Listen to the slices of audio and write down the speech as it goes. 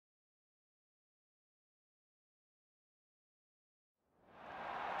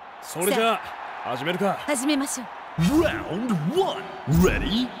それじゃあ始めるか。始めましょう。 Round 1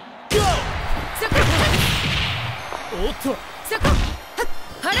 Ready Go。 そこおっとそこ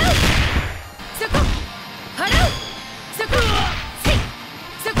払うそこ払うそこせい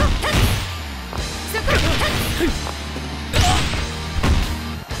そこそこ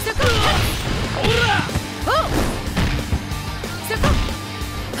そこほらおそこ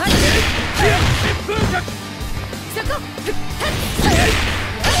払うそこ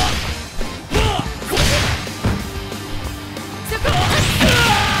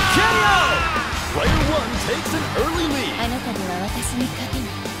Player 1 takes an early lead。 あなたでは私に勝てない。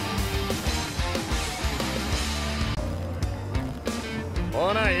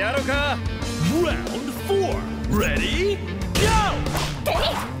ほなやろか。 Round 4 Ready Go。 これ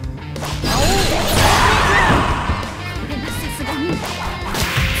はさすがに捕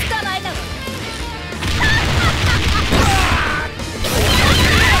まえたわ。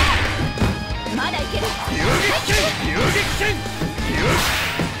まだいける。遊撃戦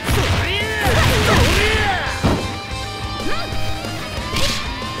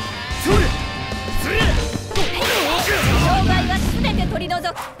障害は全て取り除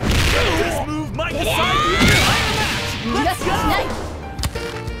く。 This move might decide the entire match。 逃がしない。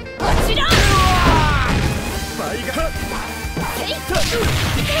こちら倍が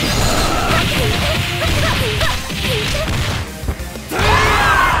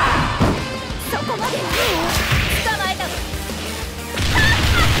そこまで捕まえたわ。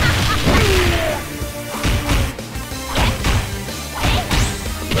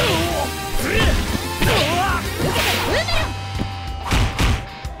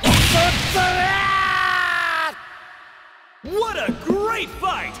What a great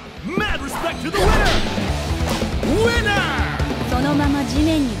fight! Mad respect to the winner! Winner! そのまま地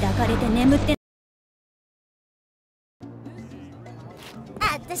面に抱かれて眠って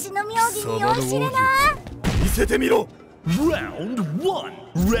私の妙義に酔いしれな。見せてみろ。 Round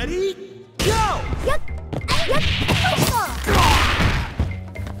 1 Ready Go。 やっやっ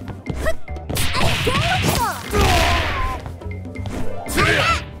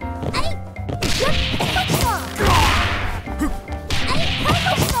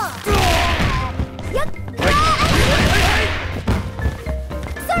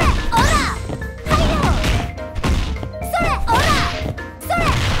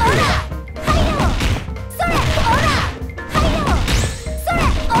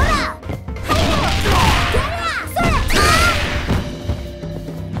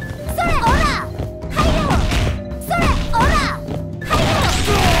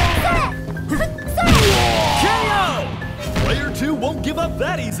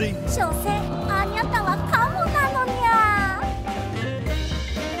所詮あにゃたはカモなのにゃ。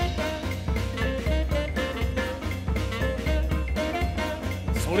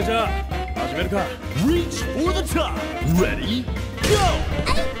それじゃあ始めるか。 Reach for the top Ready Go。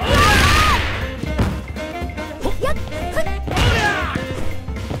 やっ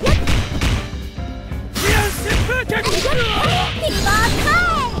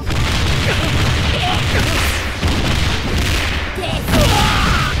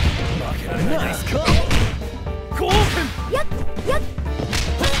Nice cut。 ゴーフン。やっやっ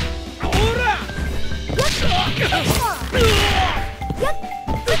ほら。やっ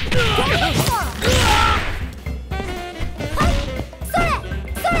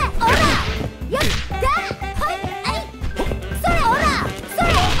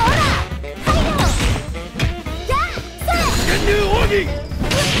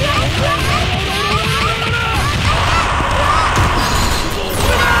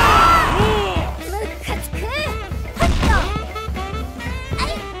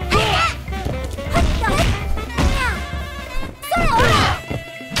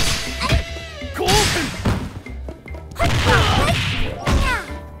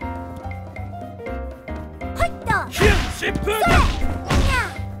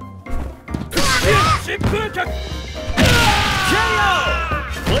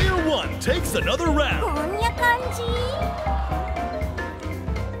Player 1 takes another round。 こんな感じ。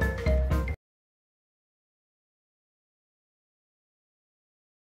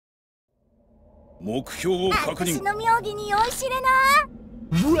目標を確認。私の妙義に酔いしれな。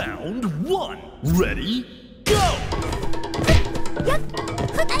 Round 1 Ready Go。 やっ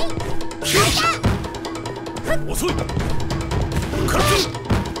遅い。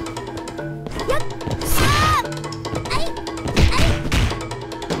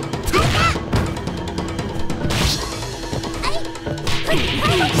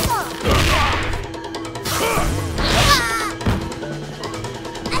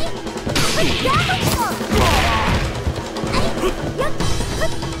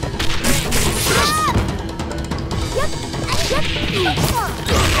バ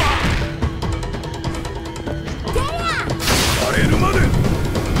レるまで。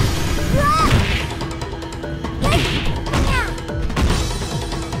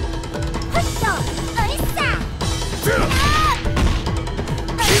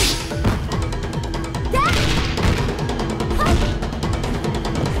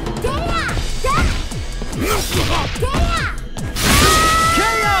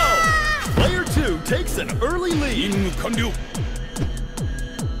Takes an early lead.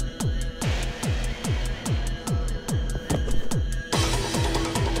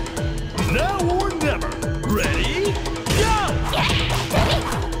 Now or never. Ready? Go!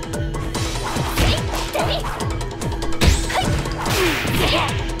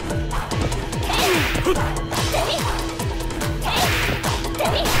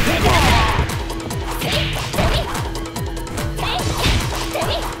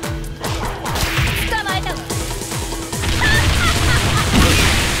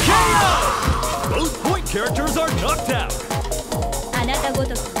 Both point characters are knocked out. あなたご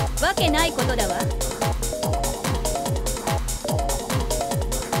とくわけないことだわ。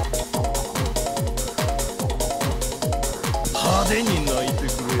派手に泣いて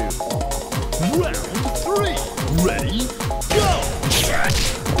くれよ。Round 3. Ready? Go!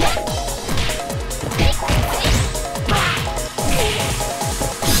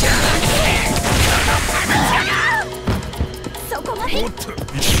 そこまで。おっと。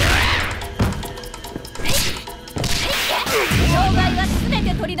障害はすべ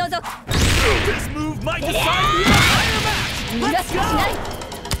て取り除く。 This move might decide the entire match. 逃が Let's しはしない。 go!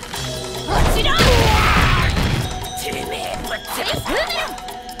 もちろん。てめえぶっ潰す。ブーメラン。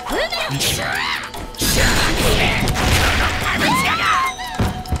ブーメラン。これがさ。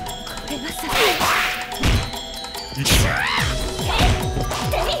寝てなさ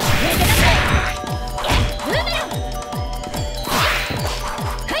い。ブーメラン。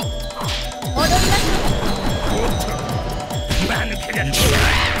はい。踊りましょう。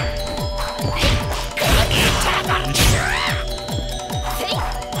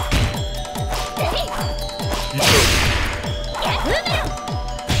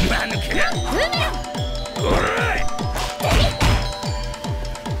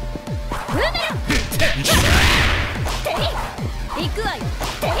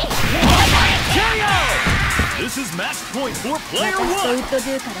This is match point for 私 player とウ one. ッドド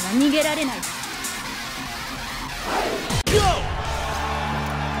ゥからは逃げられない。 Go!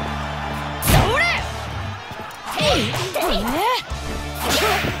 それ！捕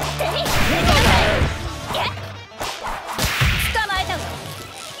まえたわ。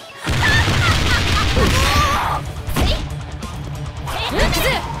撃つ！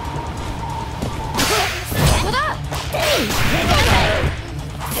そこだ！は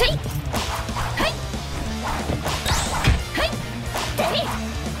いはい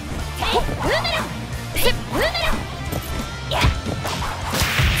ブーメラン！ブーメラン！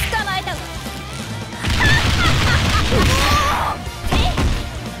捕まえたわ。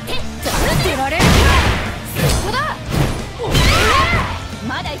出られる！そこだ！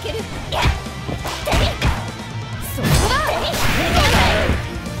まだいける！そこだ！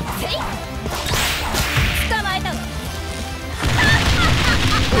捕まえたわ。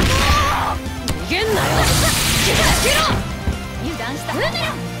逃げんなよ！油断した！ブーメラ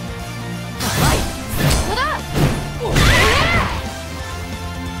ン！はい、そこだ！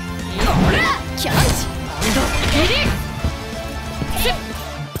ほら！キャッチ！リリース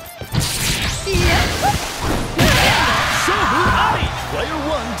！Player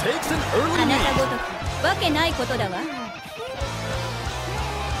one takes an あ early なたご lead. とくわけないことだわ。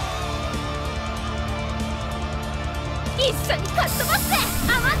一緒にかっ飛ばせ！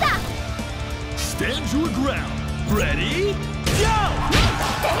あまだ！ Stand your ground. Ready? Go!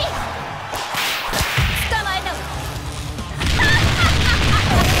 捕まえたわ。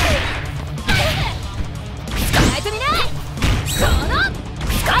捕まえてみな！この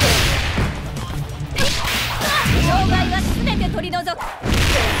使う！障害はすべて取り除く。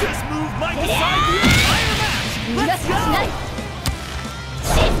 This move might decide the entire match. 逃が Let's しはしない。 go! 死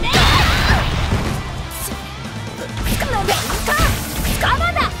ね！なんだ！捕ま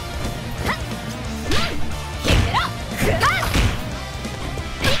だ！はっ！決めろ！くら！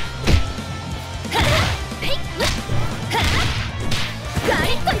ガリ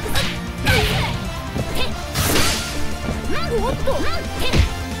ッといくぞ！おっと！だ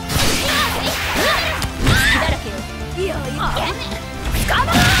らけよ！いやいや！捕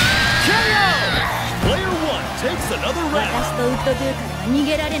ま！ Player one takes another 私 round. とウッドドゥからは逃げ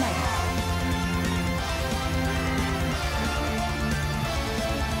られない。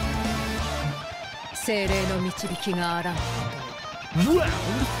精霊の導きがあらん。 Round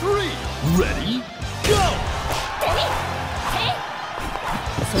 3. Ready? Go!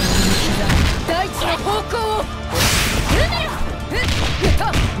 その道が大地の方向を逃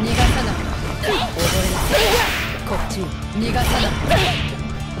がさない。溺れなさい。こっち逃がさない。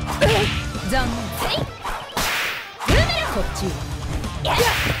残念。こっち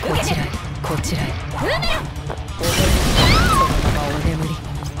こちらへこちらへ。溺れなさい。そのままお眠り。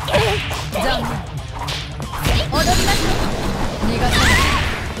残念。踊ります。逃がさない。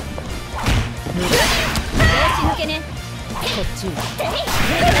拍子抜けね。こっち逃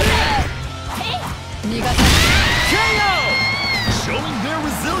がさない。 KO! Showing their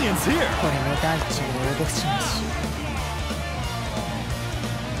resilience here. これも大地を脅しまし。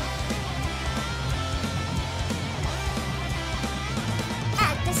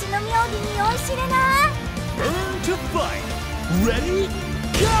私の妙義に酔いしれな。 Burn to fight. Ready?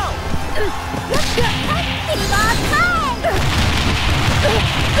 Go! リバータイム。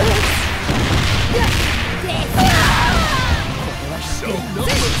 Show no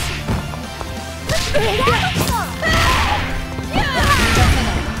mercy. 覆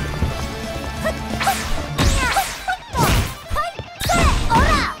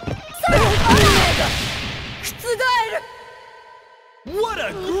る。 What a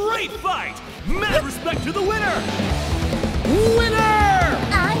great fight! Mad respect to the winner! Winner!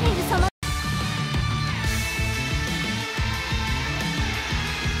 アイレル様。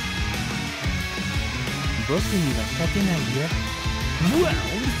僕には勝てないよ。 Round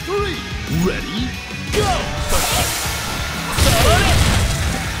 3. Ready? Go!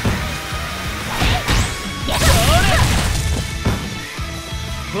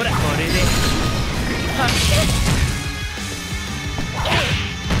 ほらこれで。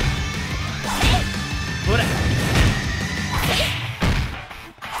ほら。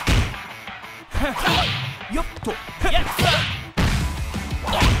よっと。やった。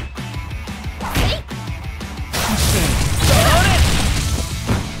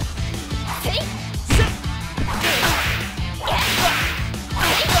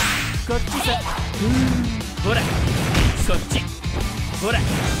こっちさ。ほら。そっち。ほら。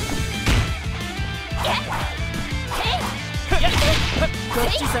こっ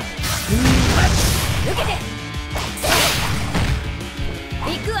ちさ。受けて。行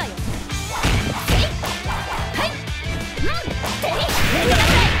くわよ。はい。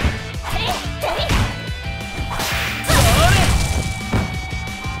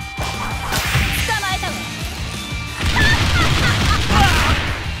捕まえたわ。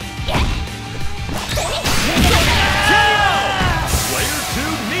 Player 2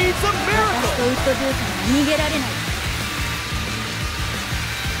 needs a miracle! ウッドデュースに逃げられない。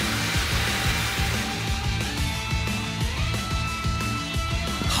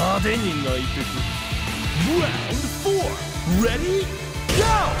 派手に泣いてく。 Round 4. Ready? Go!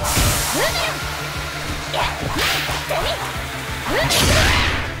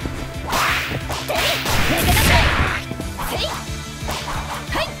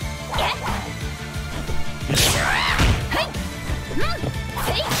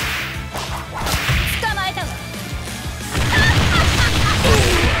 捕まえたわ。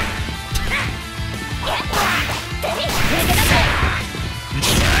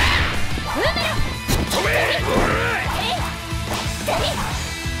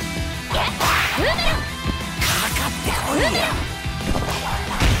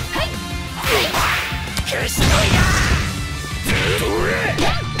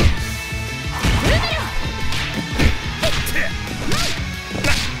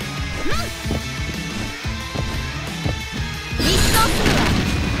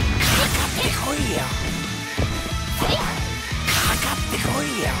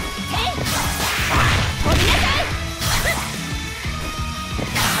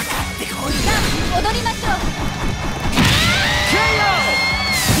踊りましょう。 KO!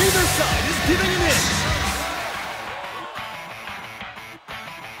 Neither side is giving an inch.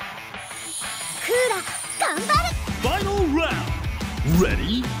 クーラ頑張る。 Final round.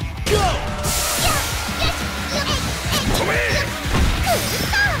 Ready? Go! 止め。クルッ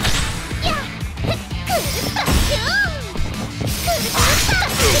タ。や。クルッタシュン。クルッタシュン。クルッタ。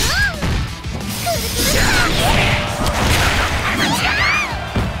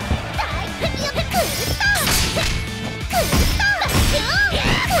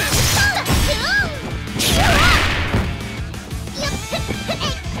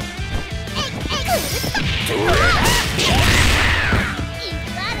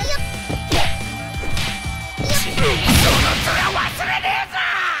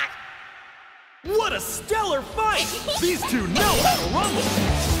What a stellar fight! These two know how to rumble!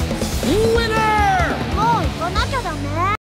 Winner!